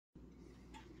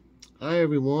Hi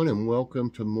everyone, and welcome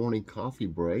to Morning Coffee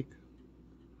Break.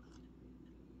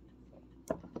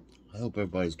 I hope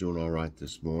everybody's doing all right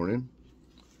this morning.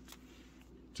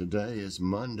 Today is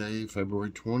Monday, February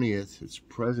 20th. It's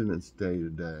President's Day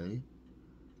today.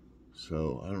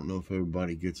 So I don't know if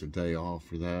everybody gets a day off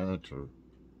for that, or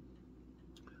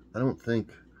I don't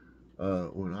think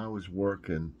when I was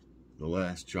working the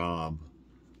last job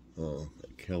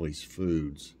at Kelly's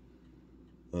Foods,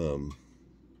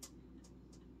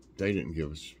 they didn't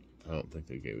give us, I don't think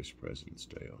they gave us President's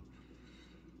Day off.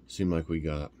 Seemed like we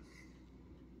got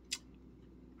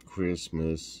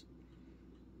Christmas,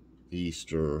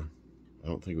 Easter. I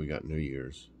don't think we got New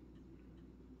Year's.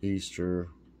 Easter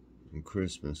and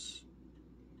Christmas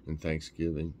and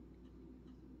Thanksgiving.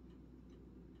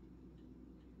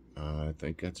 I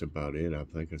think that's about it. I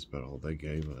think that's about all they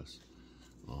gave us.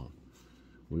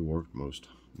 We worked most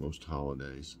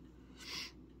holidays.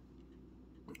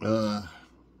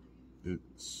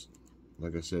 It's,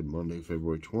 like I said, Monday,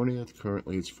 February 20th.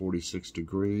 Currently it's 46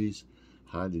 degrees.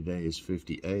 High today is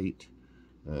 58.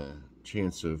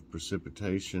 Chance of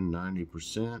precipitation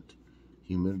 90%.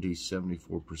 Humidity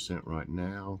 74% right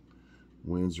now.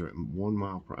 Winds are at 1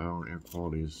 mile per hour and air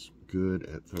quality is good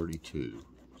at 32.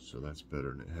 So that's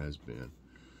better than it has been,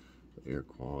 the air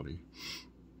quality.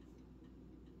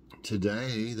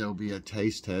 Today there'll be a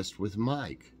taste test with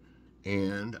Mike.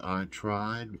 And I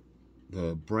tried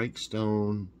the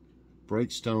Breakstone's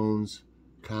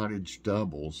Cottage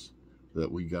Doubles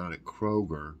that we got at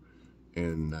Kroger,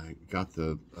 and I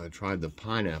tried the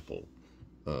pineapple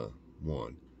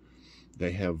one.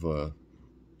 They have a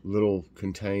little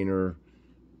container,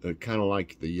 kind of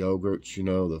like the yogurts, you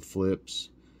know, the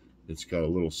flips. It's got a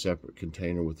little separate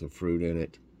container with the fruit in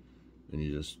it, and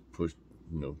you just push,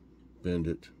 bend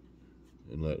it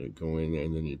and let it go in there,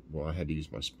 and then I had to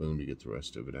use my spoon to get the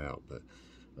rest of it out, but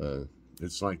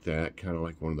it's like that, kind of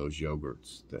like one of those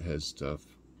yogurts that has stuff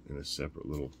in a separate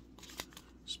little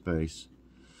space.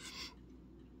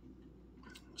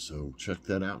 So check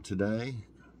that out today.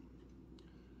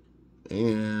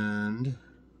 And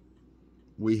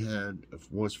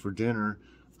was for dinner,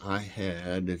 I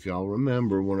had, if y'all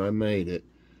remember when I made it,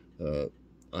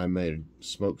 I made a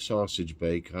smoked sausage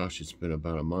bake. Gosh, it's been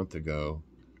about a month ago.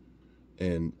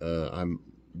 And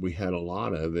we had a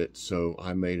lot of it, so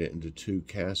I made it into 2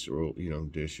 casserole,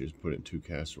 dishes, put it in 2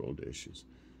 casserole dishes.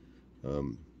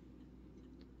 And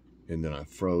then I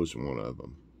froze one of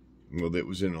them. Well, it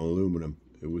was an aluminum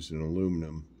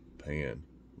pan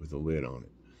with a lid on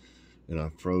it. And I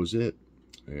froze it,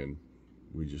 and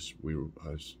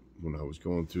when I was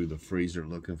going through the freezer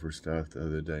looking for stuff the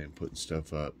other day and putting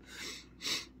stuff up,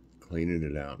 cleaning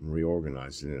it out and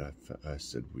reorganizing it, I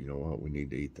said, well, you know what, we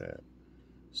need to eat that.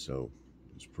 So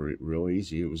it's real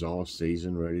easy. It was all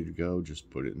seasoned, ready to go. Just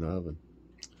put it in the oven.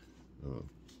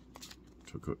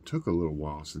 Took a little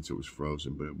while since it was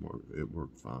frozen, but it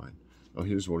worked fine. Oh,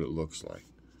 here's what it looked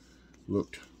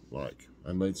like.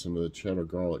 I made some of the cheddar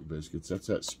garlic biscuits. That's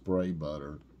that spray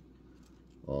butter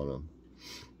on them.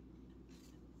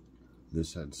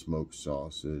 This had smoked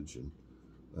sausage, and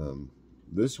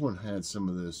this one had some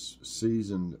of this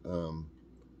seasoned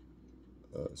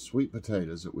sweet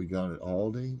potatoes that we got at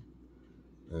Aldi,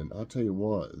 and I'll tell you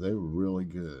what, they were really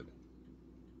good.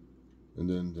 And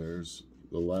then there's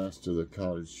the last of the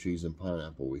cottage cheese and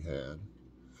pineapple we had.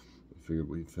 I figured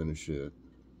we'd finish it.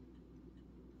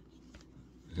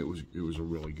 It was a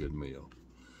really good meal.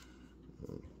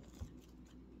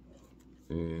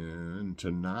 And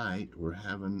tonight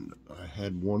I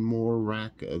had one more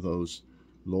rack of those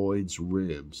Lloyd's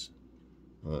ribs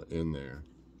in there.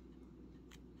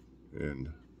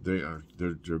 And they're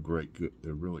great. Good.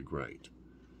 They're really great.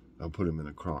 I'll put them in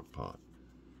a crock pot.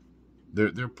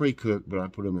 They're pre-cooked, but I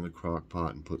put them in the crock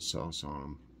pot and put sauce on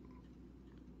them.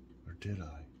 Or did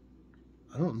I?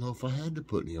 I don't know if I had to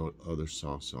put any other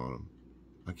sauce on them.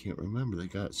 I can't remember.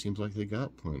 Seems like they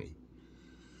got plenty.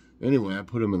 Anyway, I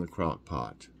put them in the crock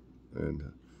pot,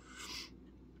 and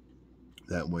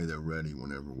that way they're ready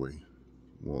whenever we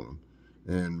want them.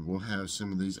 And we'll have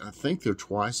some of these. I think they're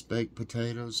twice baked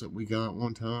potatoes that we got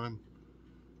one time.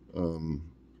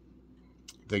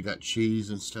 They got cheese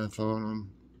and stuff on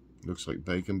them. Looks like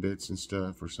bacon bits and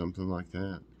stuff or something like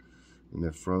that. And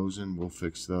they're frozen. We'll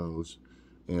fix those.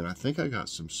 And I think I got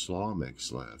some slaw mix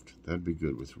left. That'd be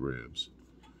good with ribs.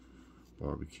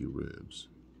 Barbecue ribs.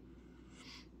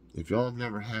 If y'all have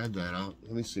never had that,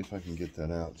 let me see if I can get that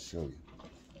out and show you.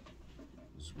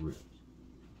 It's ribs.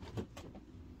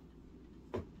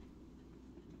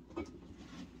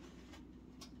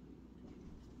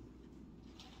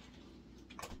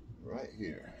 Right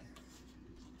here.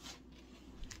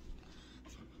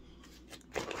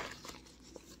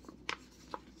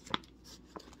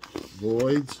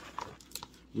 voids.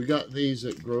 We got these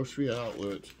at Grocery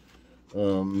Outlet. They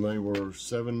were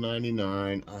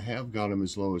 $7.99. I have got them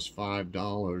as low as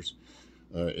 $5.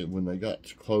 When they got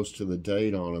close to the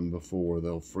date on them before,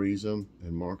 they'll freeze them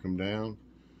and mark them down.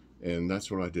 And that's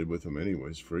what I did with them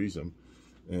anyways, freeze them.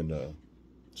 And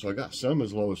so I got some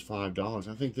as low as $5.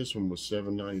 I think this one was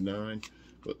 $7.99.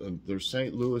 But they're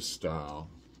St. Louis style.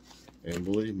 And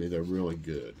believe me, they're really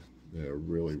good. They're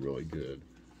really, really good.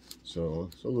 So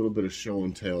it's a little bit of show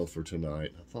and tell for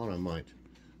tonight. I thought I might,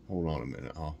 hold on a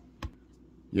minute.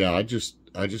 Yeah, I just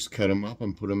cut them up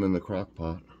and put them in the crock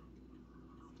pot.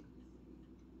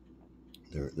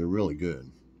 They're really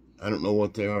good. I don't know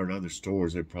what they are at other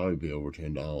stores. They'd probably be over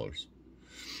 $10.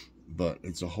 But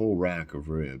it's a whole rack of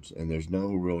ribs, and there's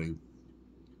no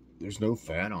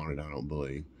fat on it, I don't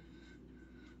believe.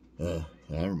 I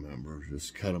remember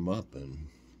just cut them up and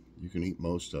you can eat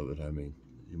most of it. I mean,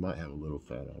 you might have a little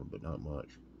fat on it, but not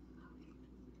much.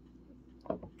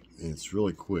 And it's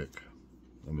really quick.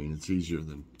 I mean, it's easier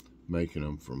than making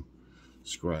them from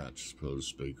scratch, so to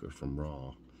speak, or from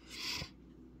raw.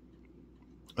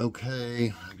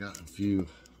 Okay, I got a few.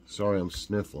 Sorry, I'm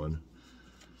sniffling.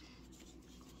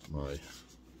 I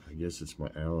guess it's my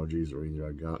allergies, or either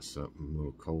I got something a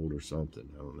little cold or something.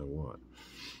 I don't know what.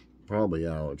 Probably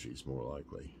allergies, more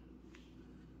likely.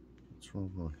 What's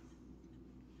wrong with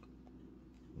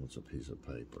what's a piece of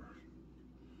paper?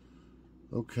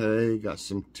 Okay, got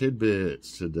some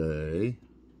tidbits today.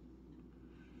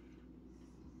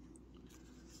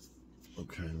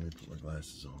 Okay, let me put my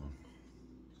glasses on.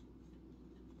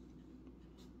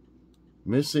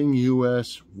 Missing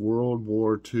U.S. World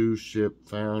War II ship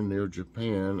found near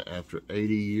Japan after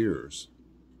 80 years.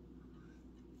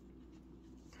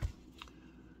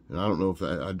 And I don't know if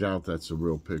that, I doubt that's a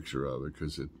real picture of it,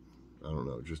 because I don't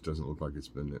know, it just doesn't look like it's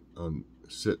been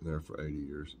sitting there for 80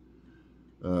 years.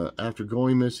 After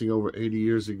going missing over 80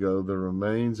 years ago, the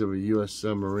remains of a U.S.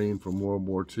 submarine from World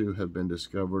War II have been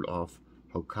discovered off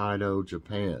Hokkaido,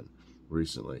 Japan,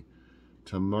 recently.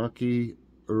 Tamaki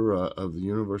Ura of the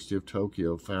University of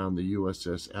Tokyo found the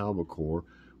USS Albacore,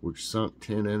 which sunk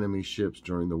 10 enemy ships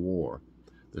during the war.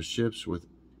 The ship with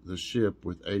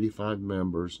 85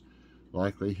 members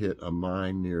likely hit a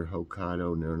mine near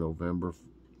Hokkaido near November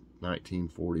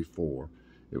 1944.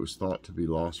 It was thought to be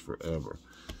lost forever.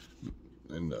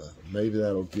 And maybe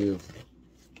that'll give,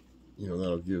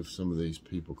 that'll give some of these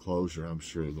people closure. I'm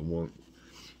sure the one,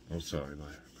 I'm sorry,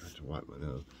 I have to wipe my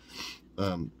nose.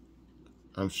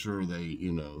 I'm sure they,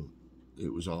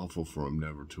 it was awful for them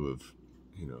never to have,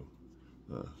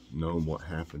 known what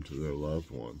happened to their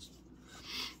loved ones.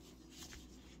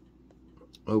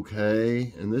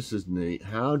 Okay, and this is neat.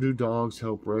 How do dogs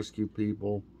help rescue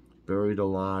people buried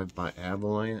alive by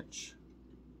avalanche?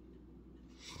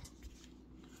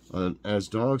 As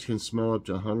dogs can smell up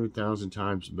to 100,000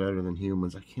 times better than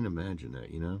humans. I can't imagine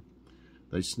that,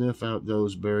 They sniff out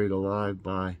those buried alive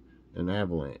by an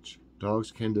avalanche.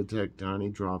 Dogs can detect tiny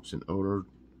drops in odor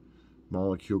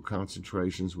molecule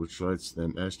concentrations, which lets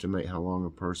them estimate how long a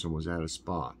person was at a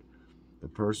spot. The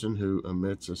person who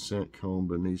emits a scent cone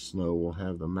beneath snow will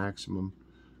have the maximum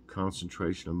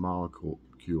concentration of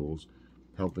molecules,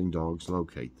 helping dogs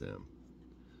locate them.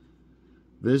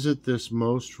 Visit this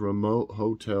most remote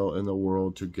hotel in the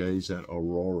world to gaze at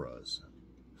auroras.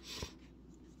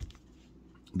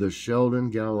 The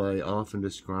Sheldon Gallery, often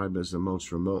described as the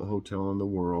most remote hotel in the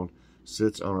world,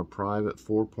 sits on a private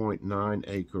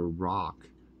 4.9-acre rock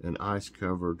and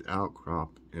ice-covered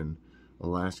outcrop in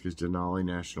Alaska's Denali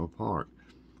National Park.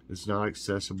 It's not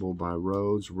accessible by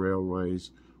roads, railways,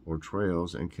 or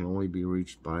trails, and can only be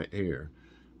reached by air.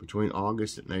 Between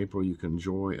August and April, you can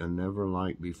enjoy a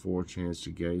never-like-before chance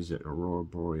to gaze at Aurora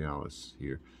Borealis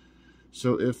here.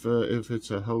 So if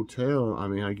it's a hotel, I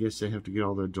mean, I guess they have to get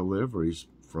all their deliveries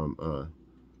from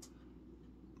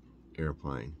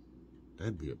airplane.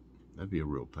 That'd be a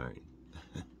real pain,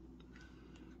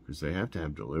 because they have to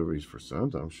have deliveries for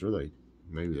something. I'm sure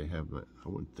maybe they have. I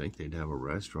wouldn't think they'd have a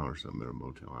restaurant or something in a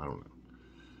motel. I don't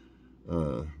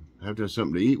know. Have to have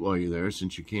something to eat while you're there,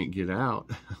 since you can't get out.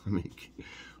 I mean,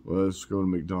 well, let's go to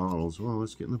McDonald's. Well,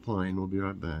 let's get in the plane. We'll be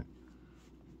right back.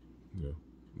 Yeah.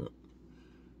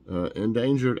 No.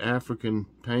 Endangered African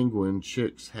penguin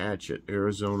chicks hatch at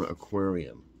Arizona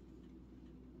Aquarium.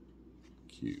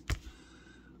 Cute.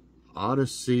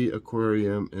 Odyssey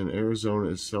Aquarium in Arizona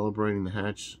is celebrating the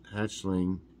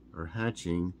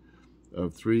hatching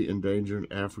of 3 endangered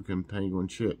African penguin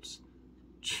chicks.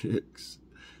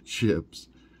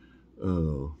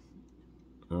 Oh,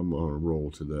 I'm on a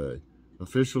roll today.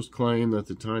 Officials claim that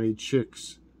the tiny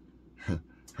chicks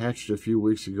hatched a few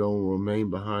weeks ago and will remain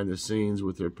behind the scenes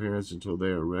with their parents until they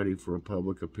are ready for a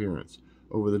public appearance.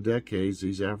 Over the decades,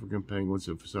 these African penguins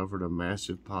have suffered a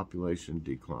massive population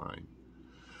decline.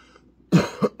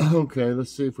 Okay,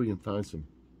 let's see if we can find some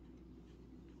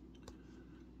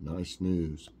nice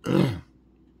news.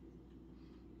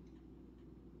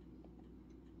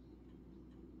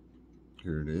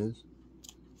 Here it is.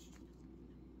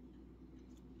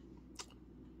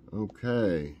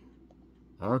 Okay.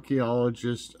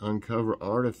 Archaeologists uncover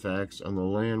artifacts on the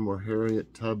land where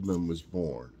Harriet Tubman was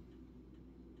born.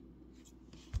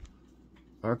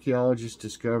 Archaeologists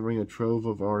discovering a trove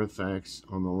of artifacts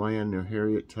on the land near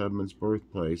Harriet Tubman's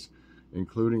birthplace,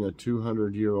 including a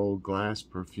 200-year-old glass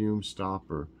perfume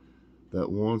stopper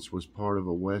that once was part of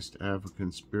a West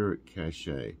African spirit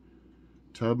cache.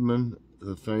 Tubman,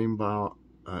 the famed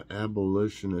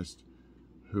abolitionist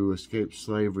who escaped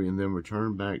slavery and then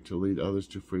returned back to lead others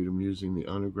to freedom using the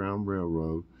Underground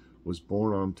Railroad, was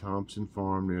born on Thompson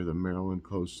Farm near the Maryland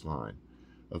coastline.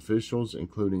 Officials,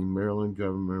 including Maryland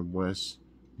Governor Wes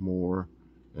Moore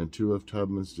and two of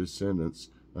Tubman's descendants,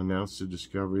 announced the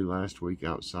discovery last week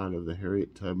outside of the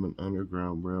Harriet Tubman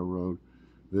Underground Railroad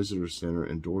Visitor Center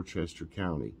in Dorchester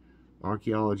County.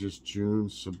 Archaeologist June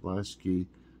Sobleski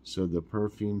said the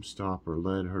perfume stopper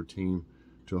led her team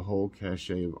to a whole cache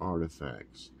of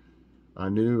artifacts. I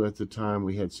knew at the time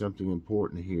we had something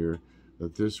important here,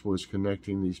 that this was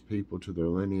connecting these people to their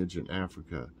lineage in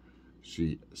Africa,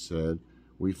 she said.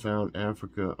 We found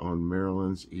Africa on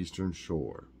Maryland's eastern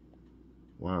shore.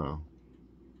 Wow.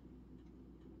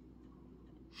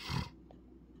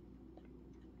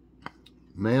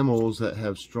 Mammals that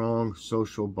have strong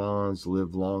social bonds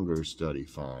live longer, study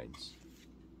finds.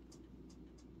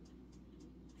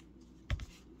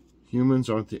 Humans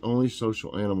aren't the only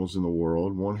social animals in the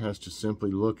world. One has to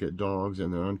simply look at dogs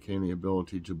and their uncanny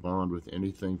ability to bond with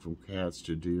anything from cats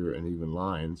to deer and even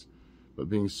lions. But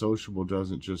being sociable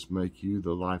doesn't just make you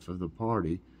the life of the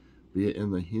party. Be it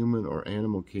in the human or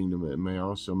animal kingdom, it may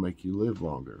also make you live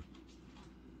longer.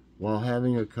 While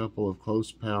having a couple of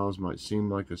close pals might seem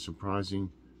like a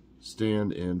surprising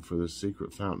stand-in for the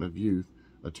secret fountain of youth,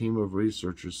 a team of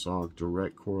researchers saw a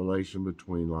direct correlation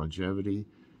between longevity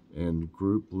and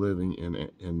group living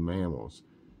in mammals.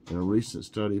 In a recent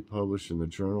study published in the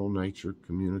journal Nature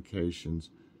Communications,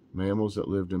 mammals that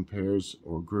lived in pairs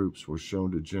or groups were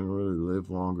shown to generally live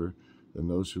longer than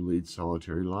those who lead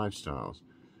solitary lifestyles.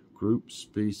 Group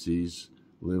species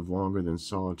live longer than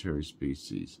solitary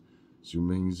species.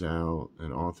 Zuming Zhao,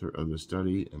 an author of the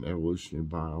study and evolutionary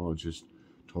biologist,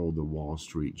 told the Wall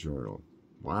Street Journal.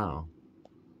 Wow.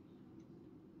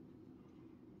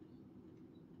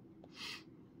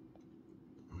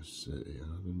 Let's see,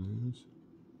 other news.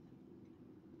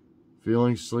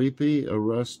 Feeling sleepy? A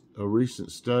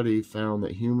recent study found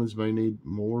that humans may need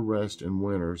more rest in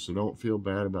winter, so don't feel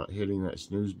bad about hitting that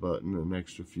snooze button an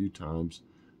extra few times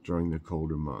during the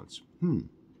colder months.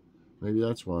 Maybe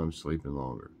that's why I'm sleeping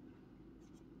longer.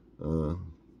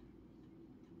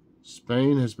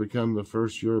 Spain has become the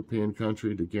first European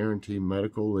country to guarantee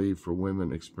medical leave for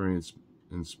women experiencing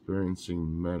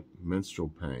menstrual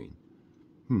pain.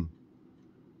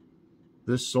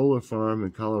 This solar farm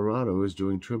in Colorado is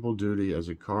doing triple duty as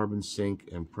a carbon sink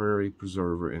and prairie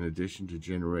preserver in addition to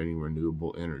generating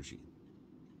renewable energy.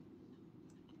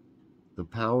 The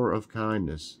power of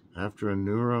kindness. After a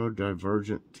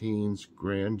neurodivergent teen's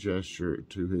grand gesture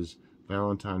to his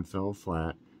Valentine fell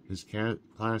flat, his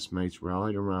classmates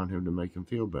rallied around him to make him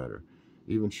feel better,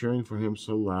 even cheering for him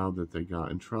so loud that they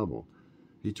got in trouble.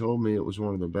 He told me it was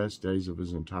one of the best days of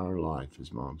his entire life,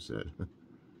 his mom said.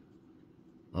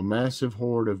 A massive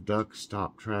horde of ducks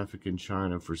stopped traffic in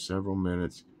China for several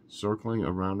minutes, circling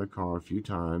around a car a few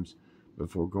times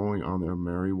before going on their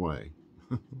merry way.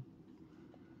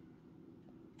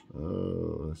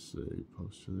 Let's see,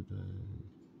 post of the day.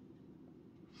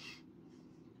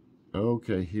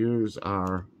 Okay, here's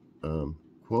our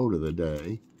quote of the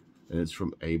day, and it's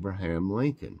from Abraham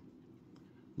Lincoln.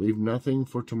 Leave nothing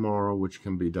for tomorrow which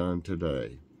can be done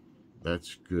today.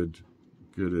 That's good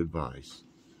advice.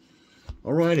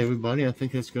 All right, everybody, I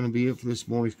think that's going to be it for this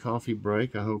morning's coffee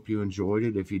break. I hope you enjoyed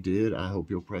it. If you did, I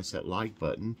hope you'll press that like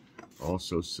button.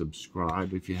 Also,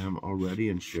 subscribe if you haven't already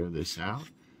and share this out.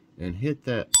 And hit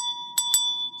that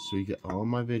so you get all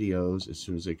my videos as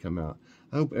soon as they come out.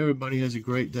 I hope everybody has a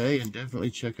great day, and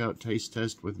definitely check out Taste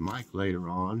Test with Mike later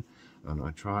on. And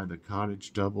I try the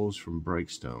cottage doubles from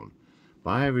Breakstone.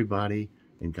 Bye, everybody,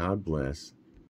 and God bless.